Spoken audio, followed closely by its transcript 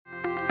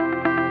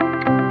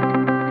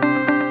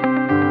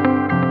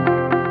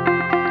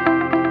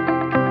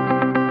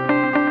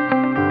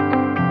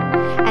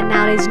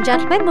ladies and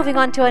gentlemen, moving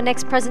on to our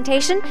next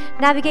presentation,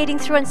 Navigating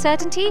Through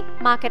Uncertainty,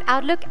 Market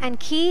Outlook and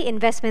Key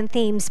Investment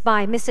Themes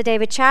by Mr.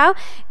 David Chow,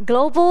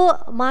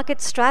 Global Market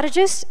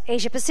Strategist,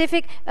 Asia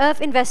Pacific of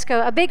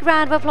Invesco. A big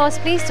round of applause,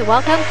 please, to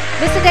welcome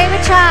Mr.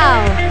 David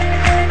Chow.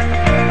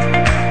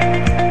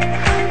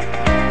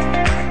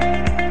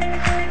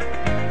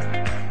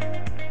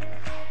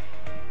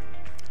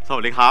 ส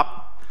วัสดีครับ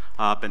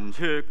เป็น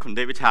ชื่อคุณเด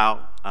วิดชาว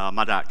ม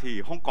าจากที่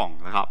ฮ่องกง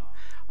นะครับ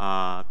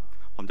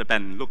ผมจะเป็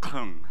นลูกค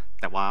รึ่ง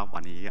แต่ว่าวั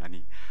นนี้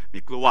มี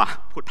กลัว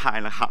พูดไทย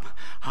แล้วครับ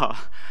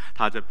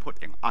ถ้าจะพูด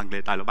อังกฤ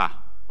ษได้หรือเปล่า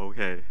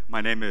Okay,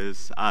 my name is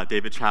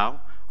David Chow.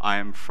 I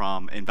am from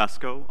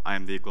Invesco. I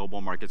am the global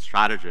market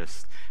strategist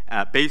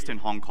based in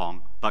Hong Kong,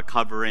 but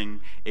covering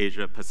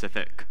Asia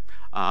Pacific.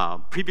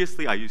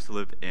 Previously, I used to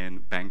live in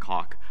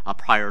Bangkok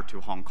prior to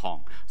Hong Kong,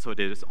 so it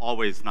is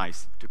always nice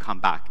to come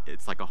back.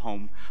 It's like a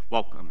home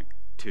welcoming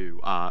to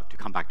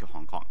come back to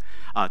Hong Kong,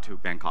 to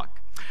Bangkok.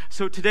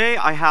 So today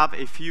I have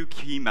a few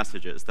key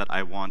messages that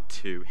I want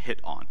to hit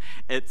on.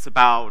 It's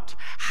about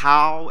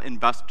how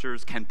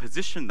investors can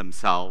position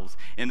themselves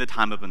in the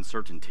time of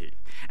uncertainty.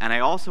 And I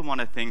also want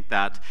to think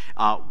that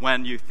when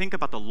you think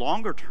about the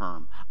longer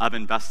term of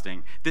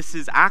investing, this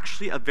is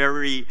actually a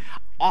very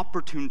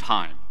opportune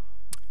time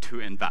to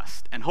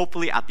invest. And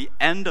hopefully at the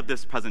end of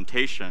this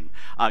presentation,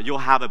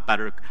 you'll have a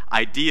better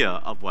idea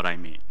of what I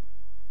mean.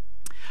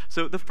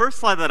 So the first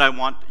slide that I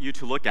want you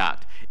to look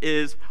at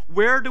is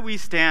where do we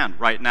stand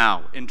right now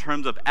in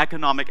terms of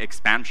economic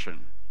expansion?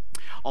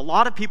 A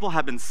lot of people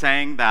have been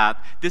saying that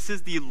this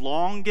is the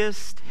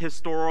longest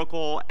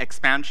historical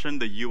expansion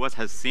the US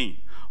has seen,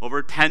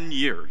 over 10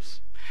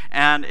 years.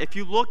 And if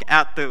you look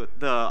at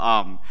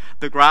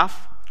the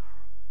graph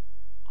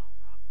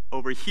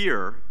over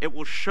here, it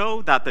will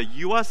show that the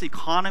US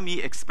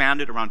economy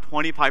expanded around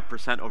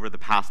 25% over the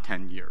past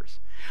 10 years.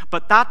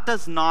 But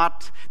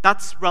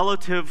that's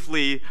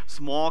relatively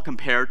small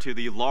compared to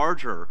the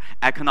larger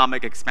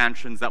economic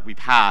expansions that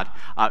we've had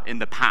in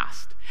the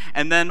past.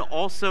 And then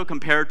also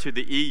compared to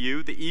the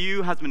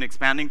EU has been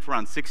expanding for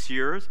around 6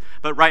 years,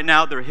 but right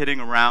now they're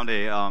hitting around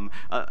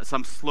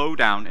some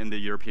slowdown in the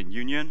European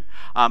Union.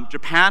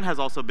 Japan has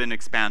also been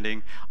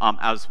expanding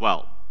as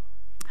well.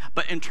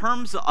 But in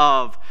terms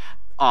of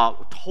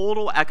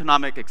total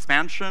economic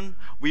expansion,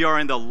 we are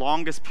in the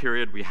longest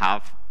period we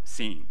have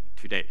seen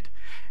to date.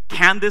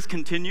 Can this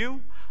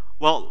continue?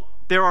 Well,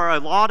 there are a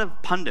lot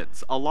of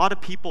pundits, a lot of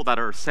people that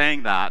are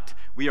saying that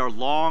we are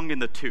long in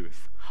the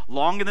tooth.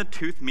 Long in the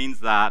tooth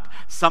means that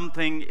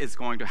something is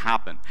going to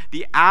happen.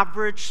 The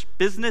average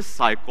business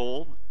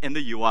cycle in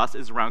the US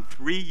is around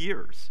 3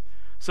 years.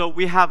 So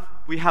we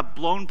have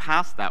blown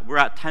past that. We're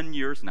at 10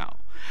 years now.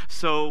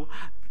 So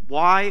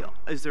why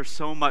is there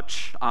so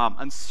much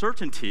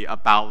uncertainty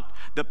about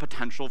the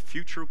potential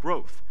future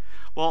growth?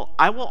 Well,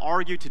 I will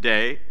argue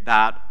today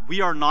that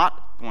we are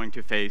not going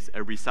to face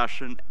a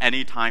recession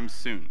anytime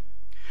soon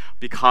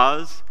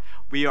because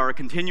we are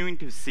continuing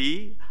to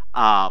see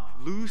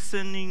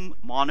loosening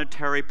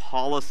monetary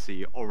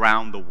policy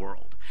around the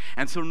world.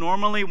 And so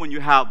normally when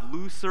you have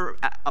looser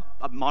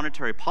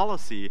monetary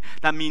policy,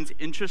 that means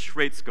interest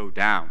rates go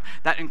down.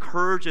 That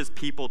encourages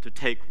people to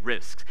take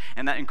risks,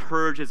 and that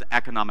encourages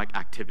economic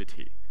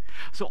activity.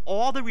 So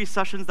all the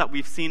recessions that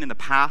we've seen in the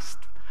past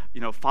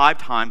 5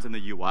 times in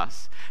the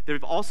US,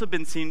 they've also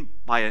been seen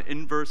by an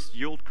inverse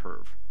yield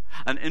curve.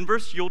 An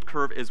inverse yield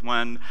curve is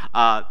when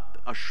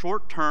a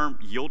short-term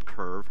yield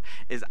curve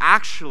is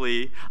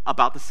actually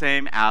about the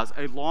same as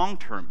a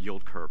long-term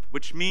yield curve,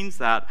 which means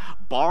that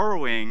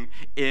borrowing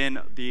in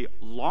the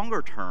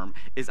longer term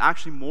is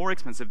actually more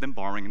expensive than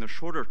borrowing in the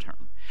shorter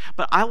term.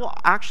 But I will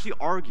actually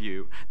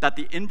argue that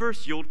the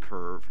inverse yield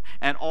curve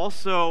and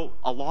also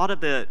a lot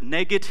of the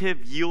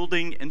negative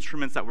yielding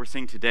instruments that we're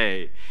seeing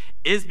today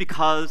is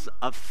because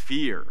of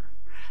fear,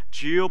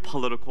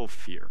 geopolitical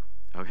fear,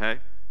 okay?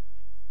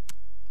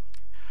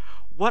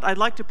 What I'd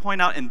like to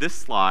point out in this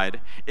slide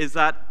is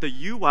that the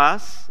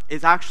US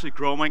is actually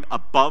growing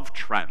above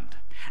trend.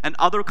 And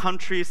other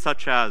countries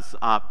such as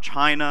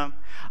China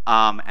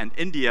and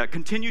India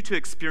continue to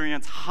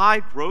experience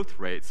high growth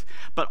rates,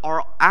 but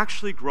are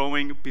actually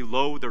growing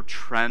below their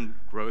trend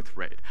growth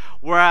rate.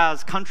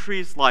 Whereas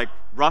countries like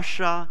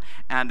Russia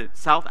and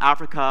South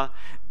Africa,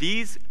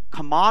 these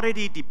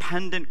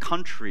commodity-dependent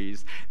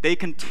countries, they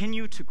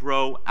continue to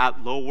grow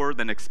at lower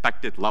than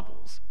expected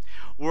levels.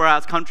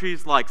 Whereas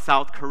countries like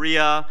South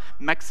Korea,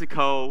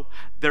 Mexico,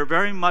 they're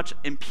very much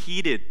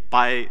impeded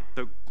by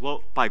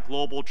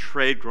global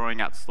trade growing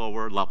at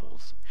slower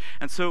levels.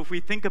 And so if we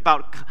think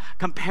about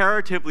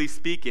comparatively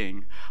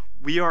speaking,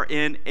 we are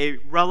in a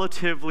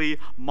relatively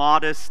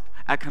modest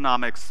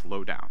economic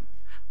slowdown.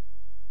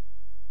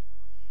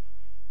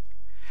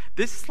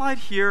 This slide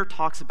here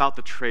talks about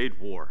the trade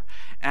war.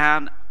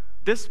 And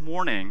this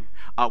morning,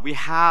 we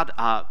had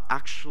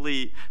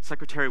actually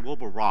Secretary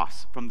Wilbur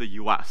Ross from the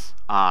US,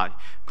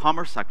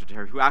 Commerce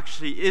Secretary, who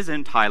actually is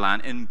in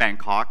Thailand, in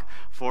Bangkok,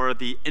 for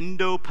the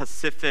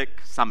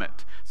Indo-Pacific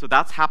Summit. So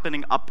that's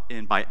happening up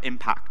by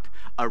Impact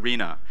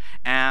arena.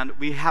 And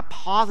we have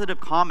positive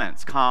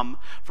comments come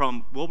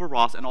from Wilbur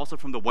Ross and also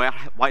from the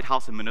White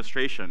House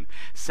administration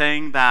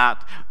saying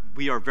that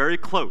we are very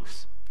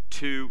close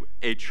to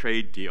a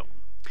trade deal.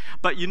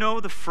 But you know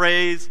the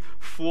phrase,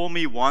 fool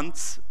me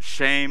once,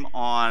 shame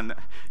on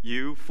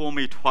you, fool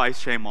me twice,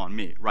 shame on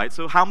me, right?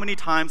 So how many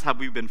times have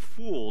we been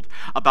fooled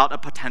about a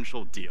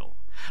potential deal?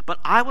 But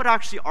I would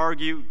actually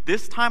argue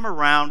this time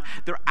around,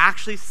 there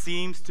actually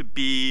seems to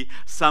be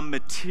some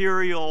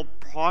material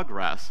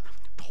progress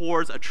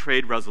towards a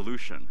trade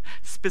resolution.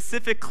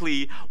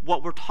 Specifically,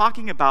 what we're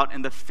talking about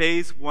in the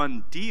Phase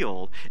 1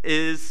 deal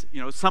is,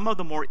 some of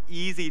the more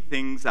easy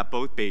things that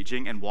both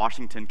Beijing and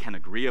Washington can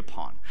agree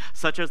upon,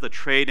 such as the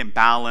trade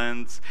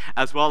imbalance,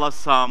 as well as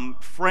some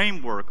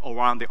framework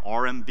around the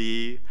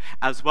RMB,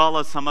 as well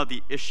as some of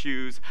the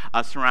issues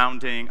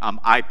surrounding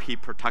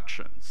IP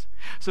protections.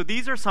 So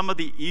these are some of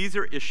the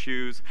easier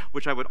issues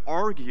which I would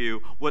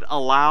argue would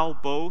allow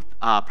both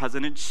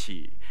President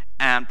Xi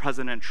and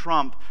President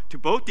Trump to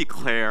both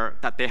declare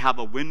that they have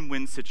a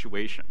win-win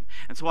situation.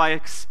 And so I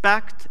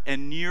expect a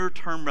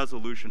near-term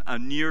resolution, a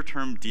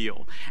near-term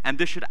deal. And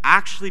this should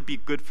actually be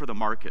good for the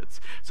markets.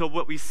 So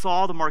what we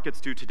saw the markets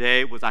do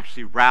today was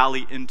actually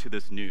rally into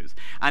this news.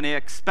 And I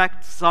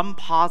expect some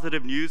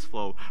positive news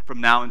flow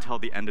from now until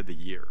the end of the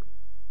year.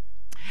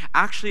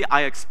 Actually,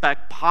 I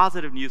expect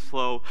positive news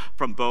flow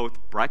from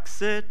both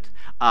Brexit,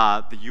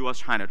 the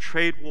U.S.-China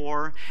trade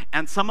war,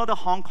 and some of the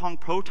Hong Kong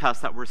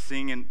protests that we're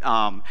seeing. In,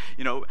 a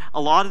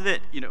lot of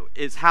it,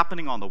 is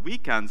happening on the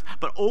weekends.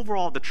 But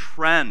overall, the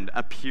trend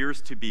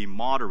appears to be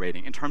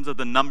moderating in terms of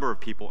the number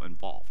of people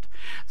involved.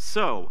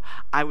 So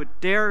I would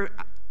dare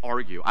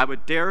argue, I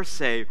would dare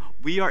say,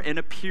 we are in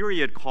a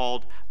period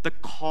called the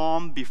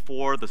calm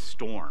before the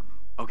storm.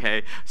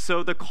 Okay,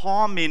 so the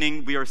calm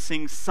meaning we are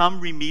seeing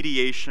some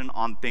remediation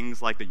on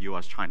things like the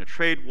US-China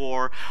trade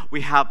war.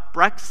 We have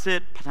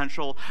Brexit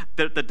potential.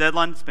 The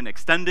deadline's been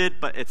extended,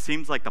 but it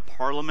seems like the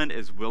parliament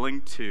is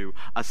willing to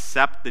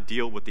accept the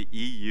deal with the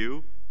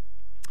EU.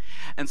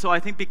 And so I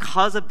think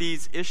because of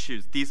these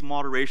issues, these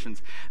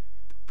moderations,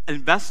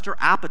 investor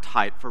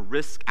appetite for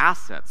risk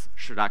assets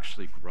should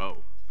actually grow.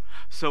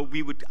 So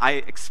I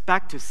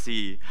expect to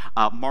see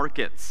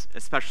markets,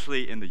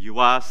 especially in the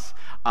US,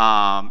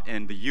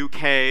 in the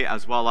UK,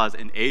 as well as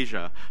in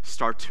Asia,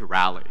 start to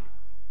rally.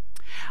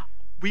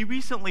 We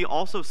recently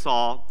also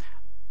saw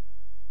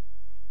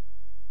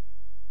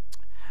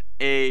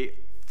a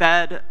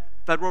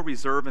Federal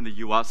Reserve in the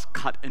US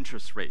cut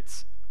interest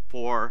rates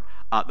for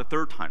the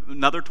third time,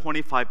 another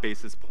 25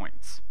 basis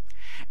points.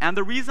 And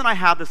the reason I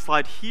have this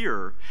slide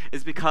here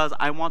is because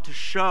I want to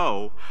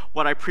show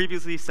what I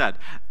previously said.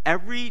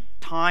 Every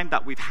time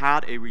that we've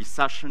had a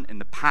recession in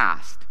the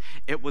past,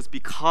 it was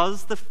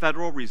because the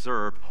Federal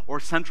Reserve or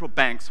central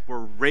banks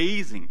were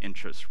raising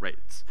interest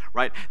rates,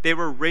 right? They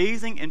were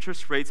raising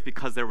interest rates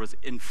because there was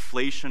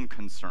inflation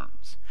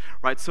concerns,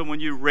 right? So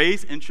when you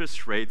raise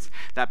interest rates,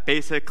 that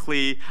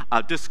basically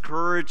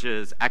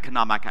discourages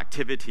economic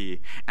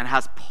activity and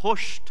has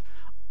pushed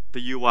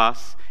the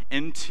US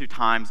into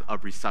times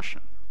of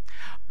recession.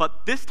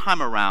 But this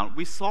time around,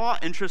 we saw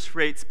interest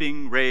rates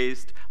being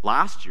raised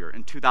last year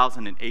in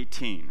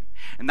 2018.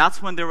 And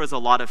that's when there was a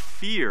lot of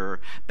fear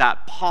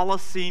that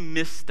policy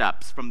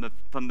missteps from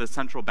the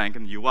central bank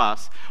in the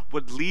US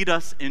would lead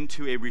us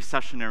into a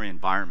recessionary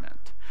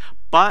environment.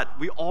 But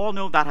we all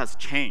know that has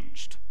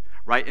changed.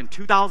 Right? In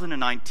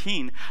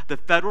 2019, the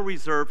Federal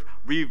Reserve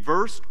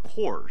reversed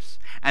course,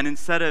 and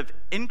instead of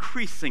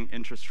increasing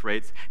interest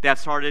rates, they have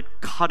started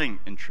cutting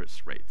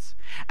interest rates.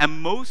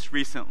 And most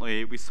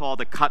recently, we saw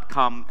the cut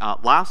come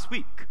last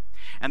week.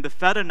 And the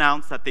Fed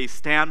announced that they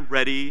stand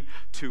ready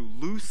to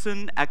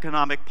loosen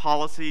economic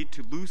policy,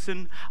 to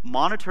loosen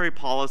monetary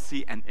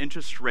policy and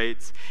interest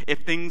rates if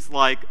things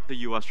like the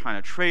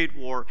US-China trade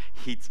war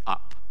heats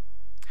up.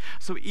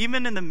 So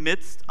even in the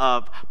midst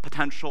of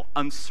potential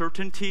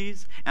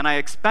uncertainties, and I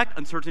expect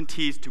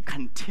uncertainties to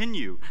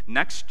continue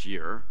next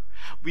year,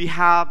 we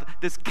have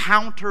this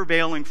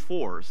countervailing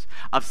force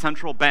of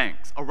central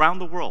banks around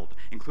the world,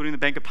 including the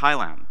Bank of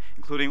Thailand,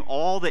 including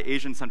all the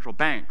Asian central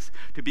banks,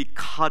 to be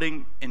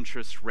cutting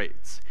interest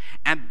rates.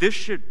 And this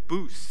should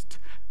boost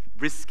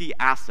risky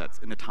assets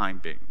in the time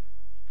being.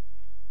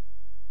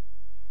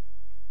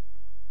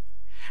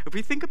 If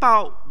we think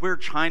about where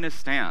China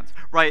stands,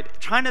 right,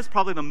 China is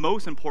probably the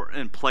most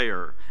important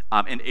player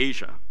in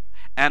Asia.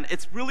 And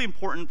it's really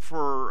important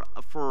for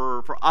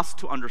us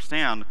to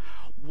understand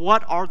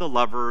what are the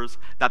levers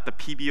that the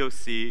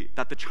PBOC,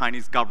 that the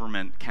Chinese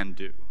government can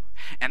do.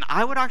 And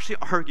I would actually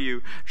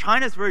argue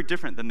China is very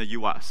different than the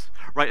US,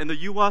 right? In the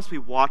US, we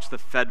watch the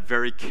Fed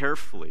very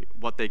carefully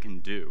what they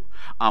can do.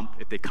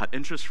 If they cut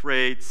interest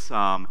rates,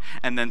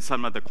 and then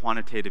some of the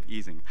quantitative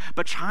easing.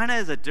 But China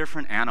is a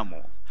different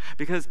animal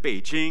because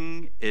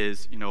Beijing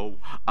is,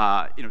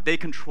 they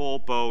control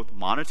both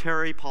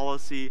monetary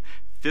policy,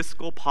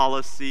 fiscal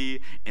policy,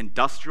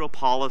 industrial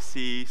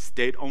policy,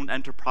 state-owned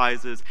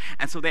enterprises,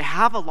 and so they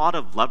have a lot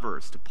of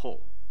levers to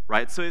pull.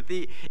 Right? So if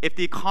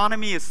the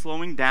economy is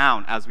slowing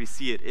down as we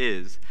see it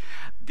is,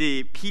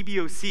 the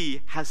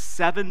PBOC has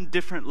 7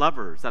 different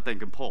levers that they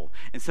can pull.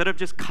 Instead of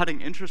just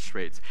cutting interest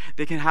rates,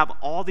 they can have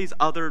all these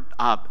other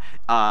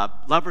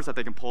levers that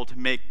they can pull to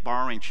make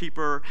borrowing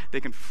cheaper.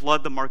 They can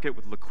flood the market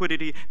with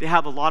liquidity. They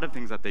have a lot of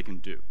things that they can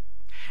do.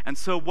 And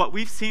so what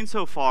we've seen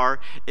so far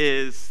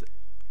is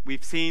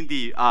we've seen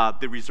the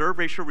reserve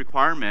ratio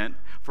requirement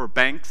for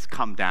banks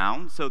come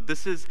down. So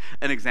this is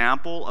an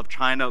example of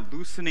China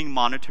loosening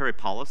monetary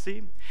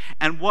policy.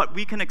 And what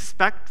we can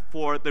expect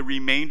for the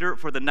remainder,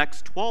 for the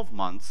next 12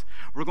 months,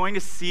 we're going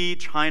to see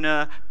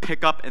China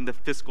pick up in the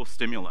fiscal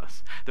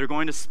stimulus. They're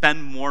going to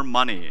spend more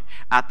money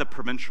at the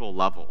provincial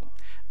level,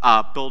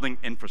 building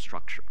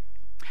infrastructure.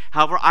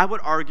 However, I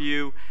would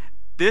argue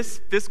this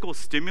fiscal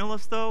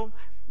stimulus, though,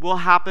 will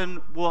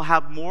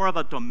have more of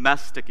a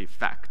domestic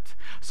effect.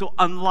 So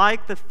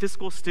unlike the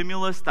fiscal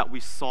stimulus that we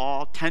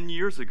saw 10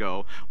 years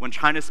ago when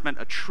China spent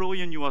 $1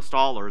 trillion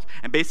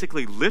and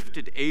basically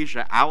lifted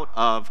Asia out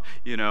of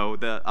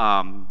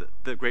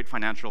the great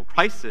financial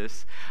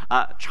crisis,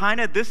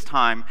 China this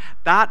time,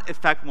 that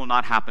effect will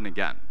not happen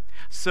again.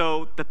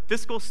 So the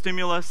fiscal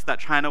stimulus that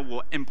China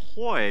will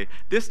employ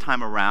this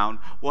time around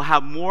will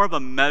have more of a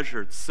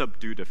measured,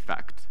 subdued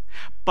effect.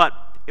 But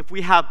if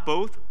we have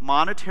both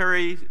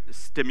monetary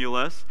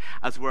stimulus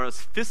as well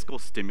as fiscal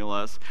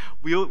stimulus,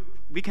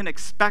 we can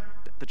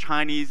expect the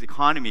Chinese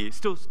economy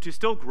to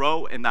still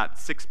grow in that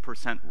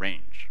 6%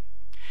 range.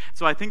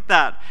 So I think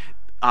that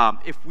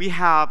if we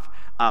have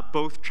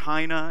both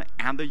China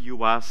and the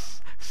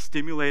US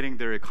stimulating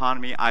their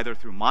economy either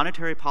through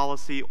monetary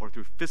policy or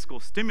through fiscal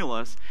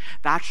stimulus,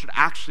 that should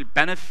actually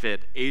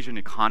benefit Asian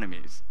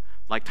economies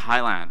like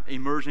Thailand,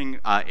 emerging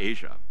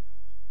Asia.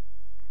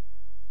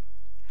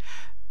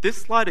 This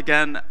slide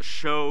again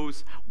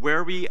shows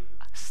where we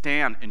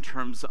stand in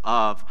terms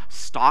of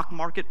stock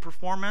market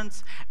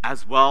performance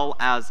as well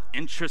as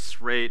interest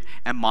rate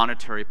and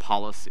monetary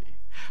policy.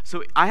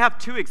 So I have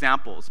 2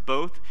 examples,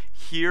 both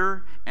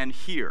here and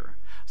here.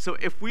 So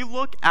if we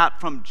look at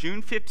from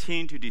June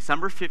 15 to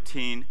December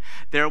 15,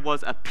 there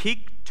was a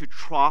peak to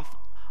trough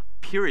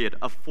period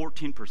of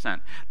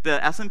 14%.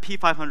 The S&P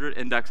 500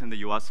 index in the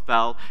US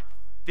fell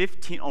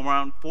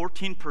around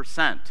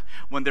 14%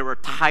 when there were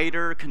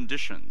tighter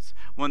conditions,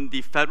 when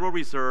the Federal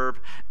Reserve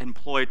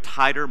employed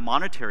tighter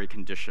monetary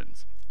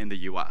conditions in the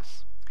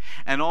US.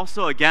 And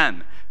also,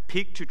 again,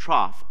 peak to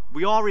trough.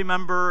 We all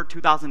remember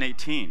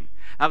 2018.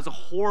 That was a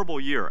horrible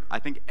year. I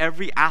think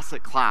every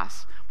asset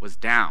class was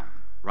down,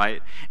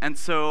 right? And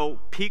so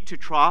peak to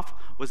trough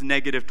was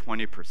negative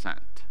 20%.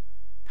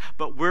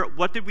 But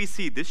what did we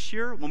see this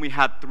year when we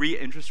had 3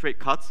 interest rate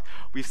cuts?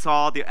 We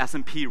saw the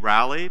S&P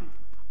rally.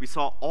 We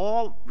saw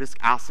all risk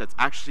assets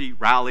actually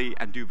rally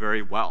and do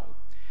very well.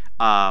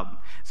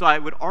 So I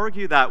would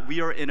argue that we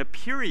are in a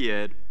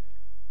period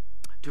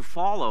to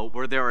follow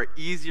where there are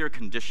easier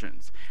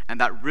conditions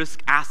and that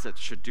risk assets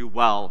should do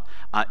well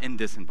in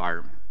this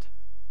environment.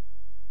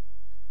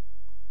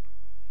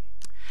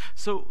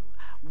 So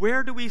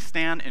where do we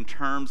stand in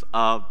terms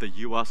of the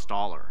US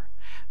dollar?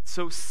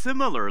 So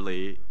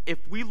similarly,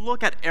 if we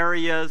look at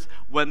areas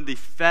when the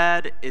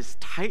Fed is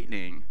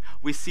tightening,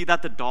 we see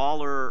that the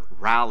dollar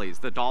rallies,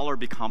 the dollar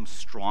becomes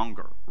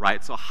stronger,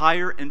 right? So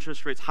higher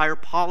interest rates, higher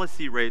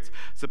policy rates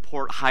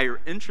support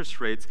higher interest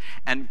rates,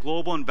 and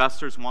global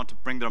investors want to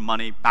bring their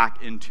money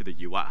back into the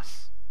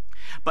US.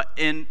 But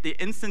in the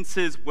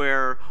instances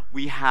where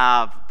we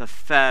have the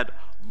Fed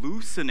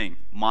loosening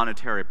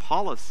monetary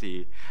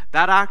policy,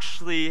 that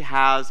actually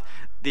has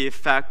the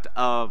effect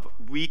of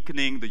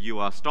weakening the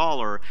US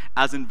dollar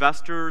as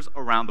investors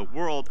around the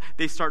world,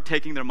 they start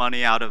taking their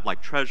money out of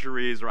like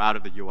treasuries or out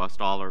of the US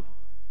dollar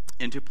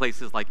into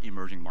places like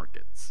emerging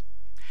markets.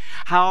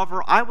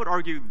 However, I would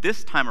argue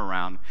this time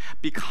around,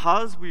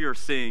 because we are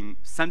seeing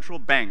central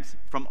banks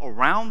from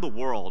around the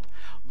world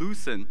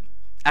loosen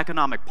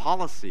economic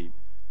policy,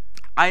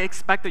 I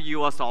expect the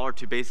US dollar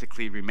to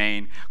basically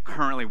remain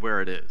currently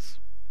where it is.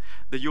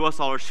 The US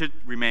dollar should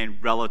remain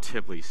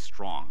relatively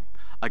strong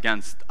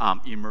against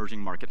emerging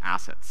market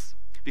assets,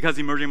 because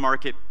emerging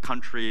market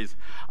countries,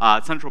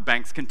 central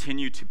banks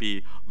continue to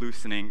be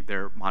loosening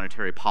their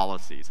monetary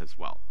policies as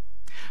well.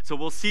 So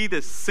we'll see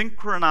this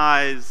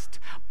synchronized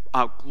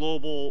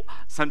global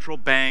central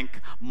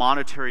bank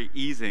monetary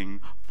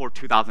easing for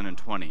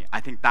 2020. I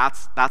think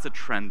that's a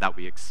trend that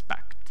we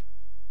expect.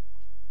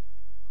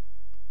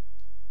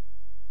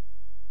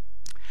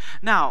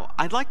 Now,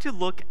 I'd like to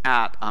look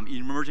at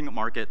emerging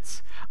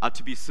markets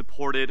to be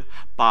supported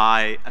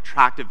by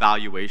attractive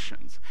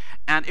valuations.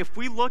 And if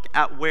we look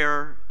at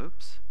where,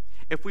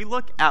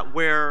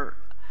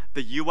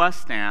 the US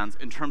stands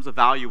in terms of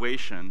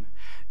valuation,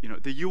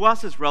 the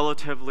US is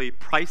relatively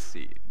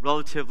pricey,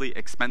 relatively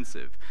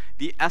expensive.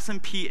 The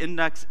S&P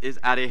index is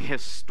at a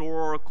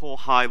historical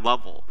high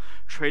level,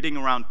 trading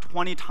around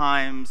 20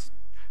 times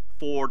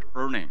forward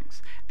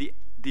earnings.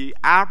 The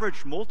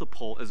average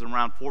multiple is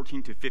around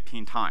 14 to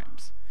 15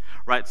 times,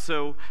 right?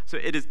 So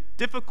it is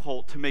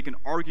difficult to make an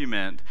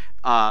argument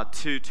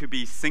to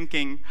be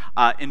sinking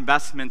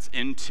investments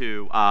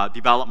into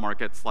developed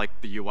markets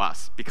like the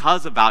US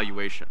because of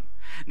valuation.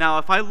 Now,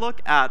 if I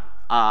look at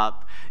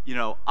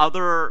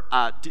other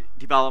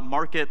developed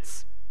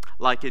markets,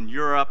 like in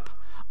Europe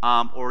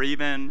or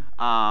even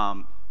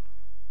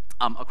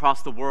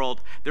across the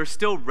world, they're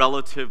still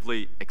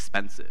relatively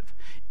expensive.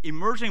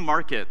 Emerging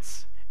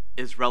markets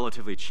is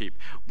relatively cheap.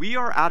 We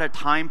are at a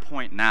time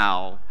point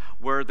now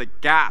where the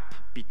gap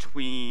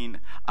between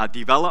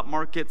developed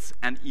markets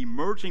and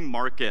emerging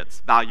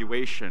markets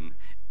valuation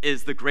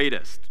is the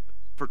greatest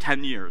for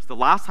 10 years. The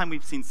last time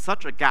we've seen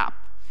such a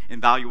gap in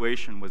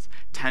valuation was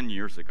 10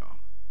 years ago.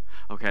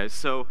 Okay,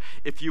 so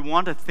if you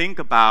want to think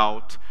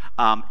about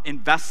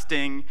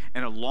investing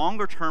in a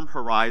longer-term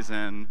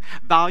horizon,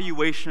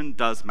 valuation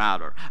does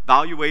matter.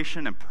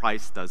 Valuation and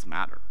price does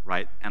matter,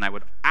 right? And I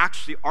would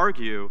actually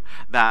argue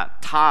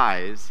that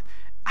ties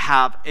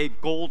have a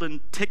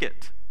golden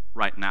ticket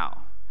right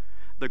now.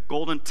 The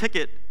golden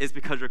ticket is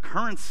because your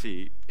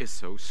currency is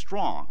so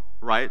strong,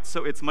 right?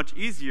 So it's much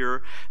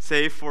easier,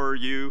 say, for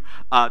you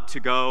to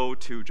go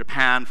to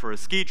Japan for a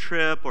ski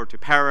trip or to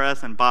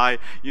Paris and buy,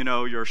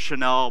 your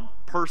Chanel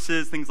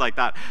purses, things like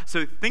that.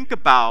 So think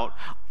about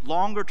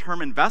longer-term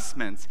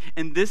investments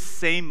in this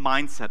same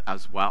mindset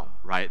as well,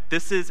 right?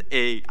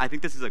 I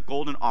think this is a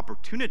golden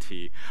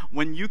opportunity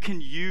when you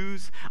can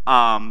use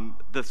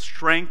the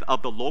strength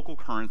of the local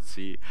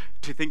currency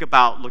to think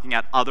about looking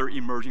at other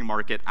emerging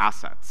market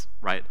assets,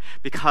 right?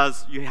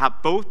 Because you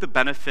have both the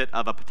benefit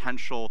of a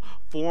potential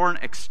foreign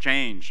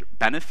exchange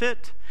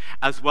benefit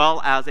as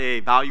well as a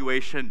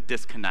valuation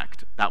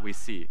disconnect that we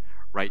see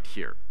right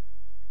here.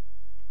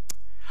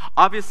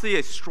 Obviously,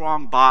 a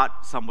strong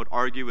baht, some would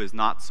argue, is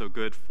not so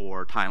good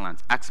for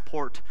Thailand's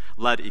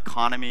export-led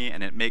economy,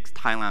 and it makes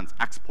Thailand's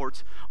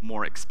exports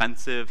more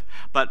expensive.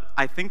 But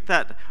I think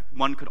that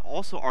one could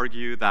also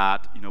argue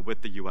that,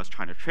 with the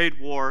US-China trade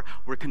war,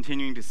 we're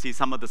continuing to see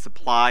some of the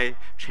supply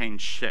chain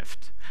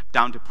shift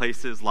down to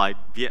places like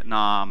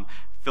Vietnam,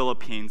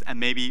 Philippines, and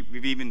maybe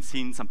we've even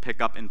seen some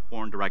pickup in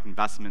foreign direct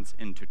investments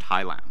into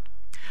Thailand.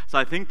 So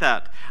I think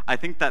that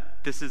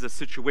this is a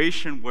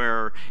situation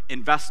where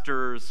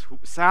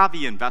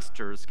savvy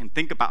investors, can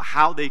think about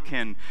how they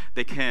can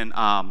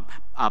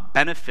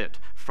benefit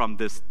from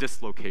this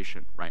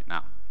dislocation right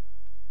now.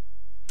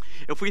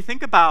 If we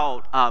think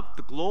about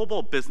the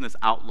global business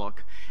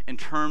outlook in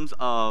terms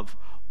of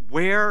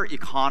where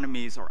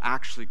economies are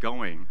actually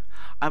going,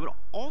 I would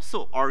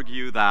also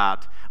argue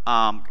that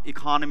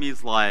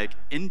economies like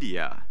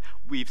India,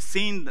 we've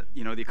seen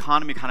the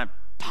economy kind of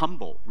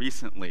tumble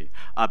recently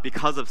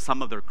because of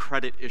some of their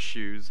credit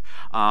issues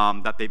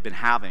that they've been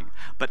having.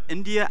 But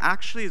India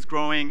actually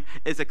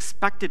is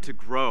expected to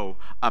grow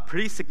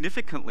pretty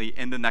significantly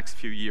in the next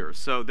few years.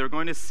 So they're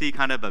going to see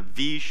kind of a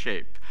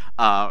V-shaped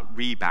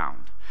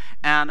rebound.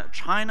 And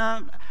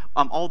China,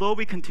 although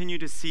we continue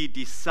to see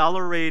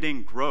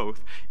decelerating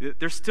growth,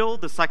 they're still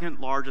the second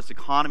largest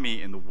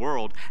economy in the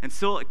world and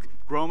still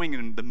growing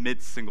in the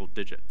mid-single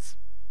digits.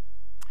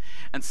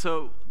 And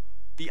so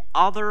the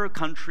other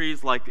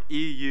countries like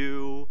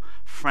EU,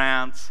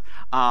 France,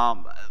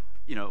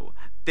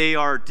 they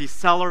are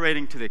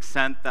decelerating to the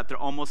extent that they're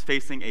almost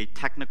facing a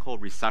technical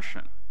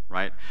recession,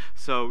 right?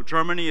 So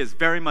Germany is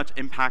very much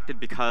impacted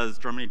because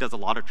Germany does a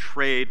lot of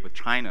trade with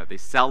China. They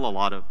sell a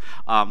lot of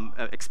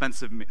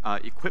expensive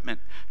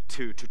equipment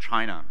to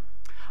China.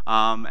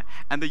 And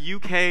the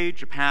UK,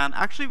 Japan,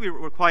 actually we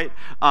were quite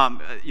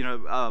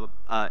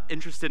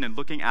interested in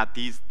looking at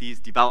these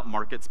developed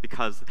markets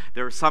because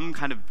there is some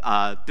kind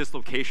of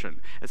dislocation,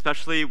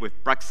 especially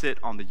with Brexit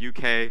on the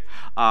UK.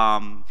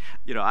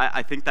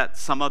 I think that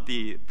some of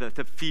the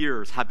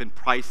fears have been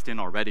priced in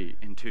already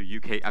into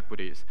UK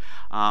equities.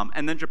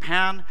 And then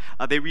Japan,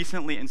 they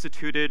recently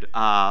instituted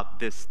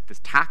this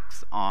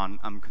tax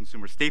on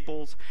consumer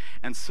staples,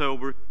 and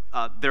so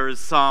there's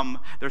some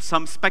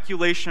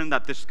speculation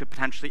that this could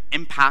potentially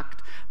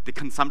impact the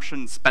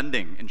consumption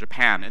spending in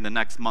Japan in the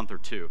next month or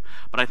two.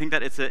 But I think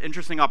that it's an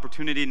interesting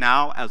opportunity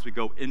now as we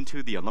go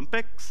into the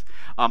Olympics.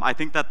 I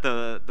think that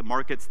the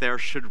markets there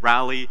should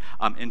rally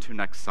into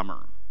next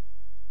summer.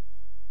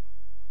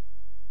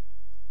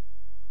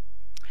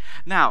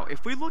 Now,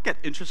 if we look at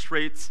interest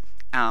rates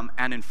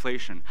and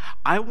inflation,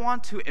 I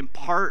want to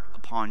impart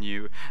upon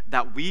you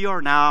that we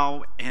are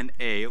now in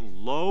a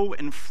low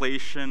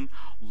inflation,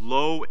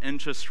 low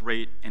interest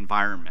rate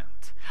environment.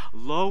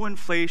 Low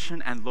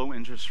inflation and low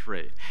interest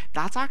rate.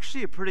 That's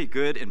actually a pretty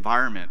good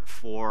environment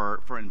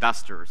for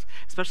investors,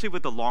 especially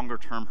with the longer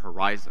term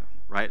horizon,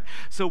 right?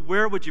 So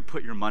where would you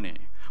put your money?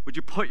 Would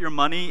you put your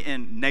money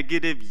in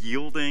negative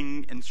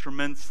yielding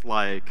instruments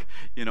like,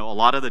 a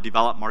lot of the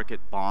developed market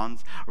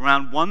bonds?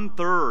 Around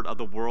 1/3 of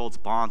the world's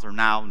bonds are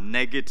now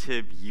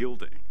negative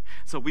yielding.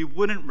 So we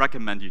wouldn't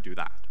recommend you do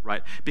that,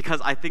 right?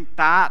 Because I think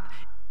that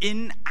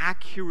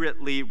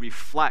inaccurately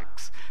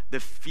reflects the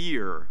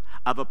fear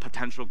of a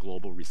potential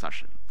global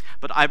recession.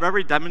 But I've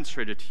already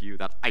demonstrated to you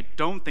that I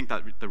don't think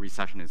that the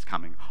recession is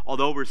coming,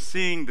 although we're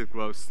seeing the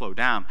growth slow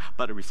down,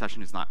 but a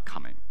recession is not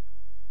coming.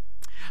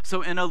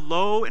 So in a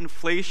low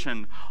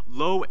inflation,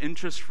 low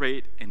interest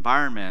rate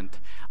environment,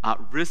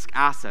 risk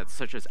assets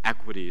such as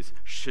equities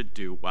should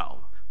do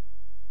well.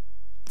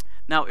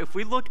 Now, if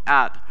we look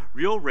at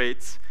real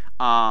rates,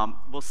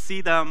 we'll see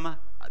them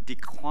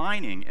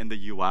declining in the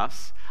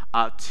US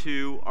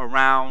to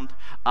around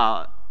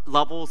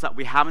levels that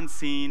we haven't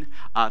seen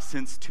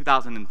since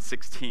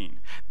 2016.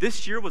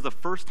 This year was the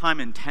first time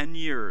in 10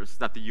 years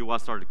that the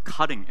US started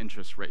cutting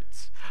interest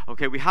rates.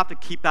 Okay, we have to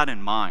keep that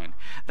in mind,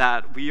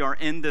 that we are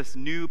in this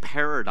new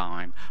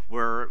paradigm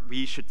where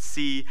we should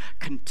see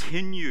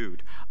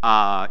continued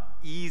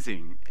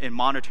easing in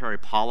monetary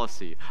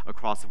policy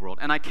across the world.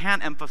 And I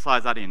can't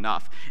emphasize that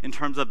enough in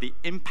terms of the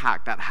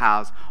impact that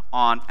has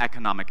on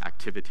economic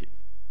activity.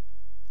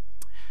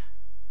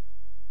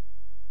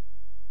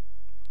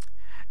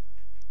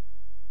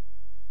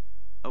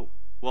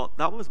 Well,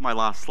 that was my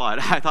last slide.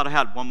 I thought I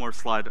had one more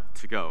slide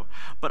to go.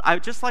 But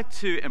I'd just like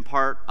to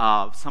impart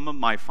some of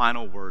my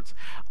final words.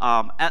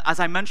 As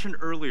I mentioned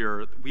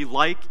earlier, we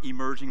like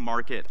emerging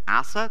market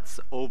assets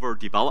over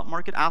developed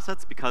market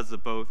assets because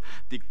of both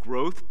the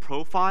growth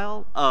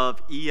profile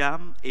of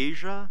EM,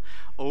 Asia,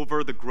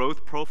 over the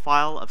growth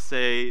profile of,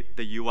 say,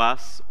 the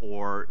US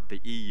or the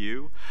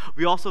EU.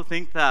 We also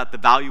think that the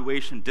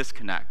valuation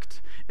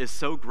disconnect is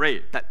so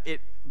great that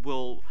it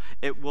will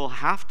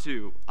have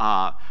to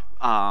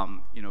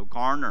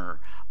garner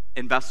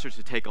investors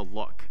to take a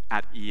look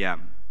at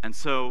EM. And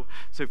so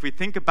if we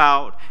think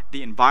about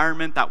the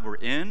environment that we're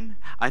in,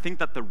 I think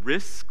that the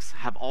risks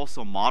have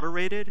also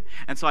moderated.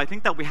 And so I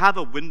think that we have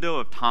a window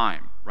of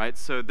time, right?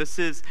 So this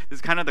is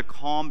kind of the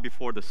calm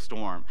before the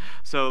storm.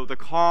 So the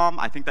calm,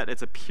 I think that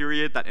it's a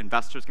period that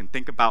investors can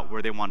think about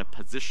where they want to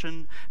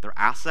position their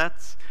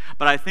assets.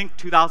 But I think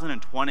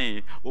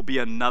 2020 will be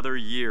another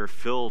year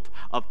filled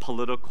of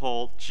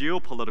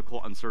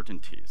geopolitical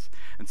uncertainties.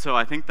 And so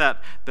I think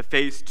that the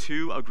Phase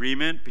 2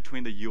 agreement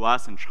between the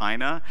US and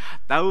China,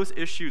 those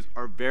issues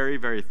are very,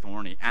 very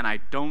thorny. And I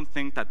don't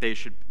think that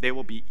they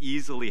will be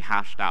easily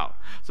hashed out.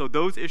 So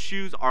those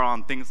issues are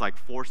on things like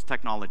forced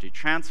technology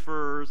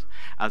transfers,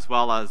 as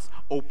well as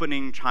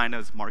opening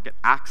China's market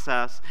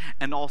access,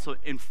 and also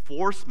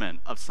enforcement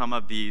of some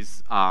of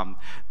these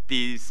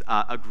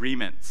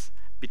agreements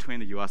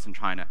between the US and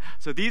China.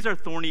 So these are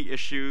thorny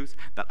issues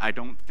that I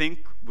don't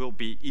think will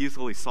be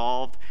easily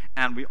solved.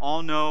 And we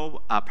all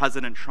know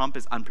President Trump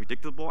is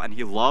unpredictable, and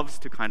he loves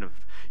to kind of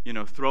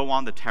throw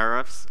on the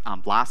tariffs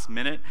last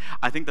minute.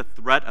 I think the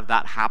threat of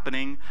that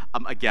happening,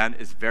 again,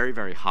 is very,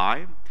 very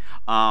high.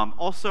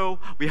 Also,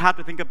 we have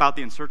to think about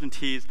the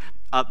uncertainties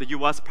of the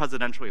US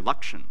presidential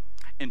election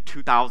in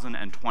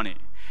 2020.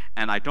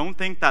 And I don't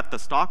think that the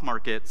stock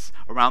markets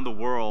around the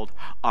world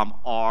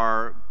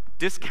are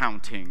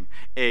discounting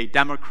a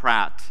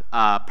Democrat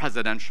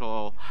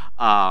presidential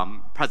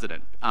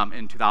president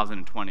in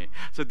 2020.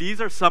 So these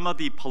are some of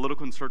the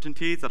political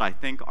uncertainties that I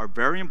think are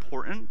very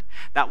important,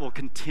 that will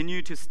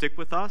continue to stick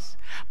with us.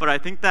 But I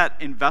think that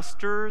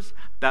investors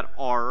that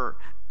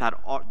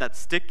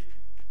stick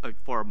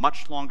for a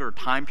much longer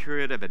time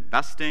period of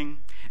investing,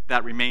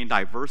 that remain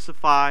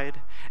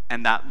diversified,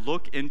 and that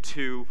look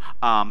into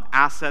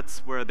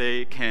assets where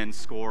they can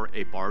score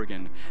a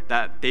bargain,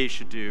 that they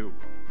should do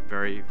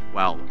very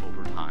well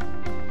over time.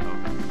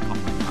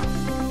 Okay.